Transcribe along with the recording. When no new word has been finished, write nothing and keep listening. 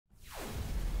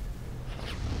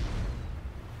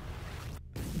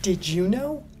Did you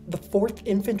know the 4th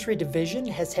Infantry Division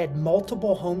has had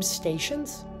multiple home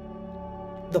stations?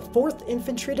 The 4th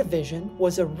Infantry Division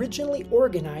was originally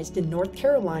organized in North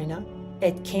Carolina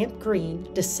at Camp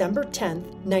Green December 10,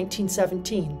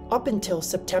 1917, up until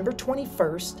September 21,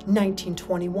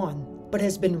 1921, but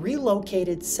has been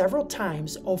relocated several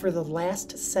times over the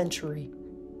last century.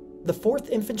 The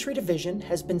 4th Infantry Division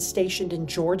has been stationed in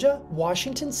Georgia,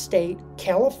 Washington State,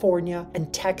 California,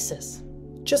 and Texas,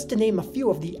 just to name a few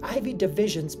of the Ivy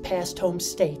Division's past home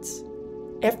states.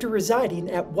 After residing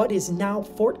at what is now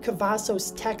Fort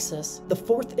Cavazos, Texas, the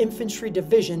 4th Infantry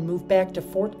Division moved back to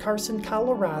Fort Carson,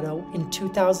 Colorado in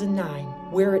 2009,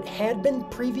 where it had been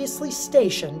previously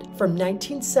stationed from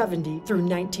 1970 through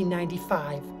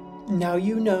 1995. Now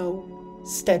you know,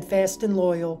 steadfast and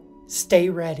loyal, stay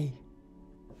ready.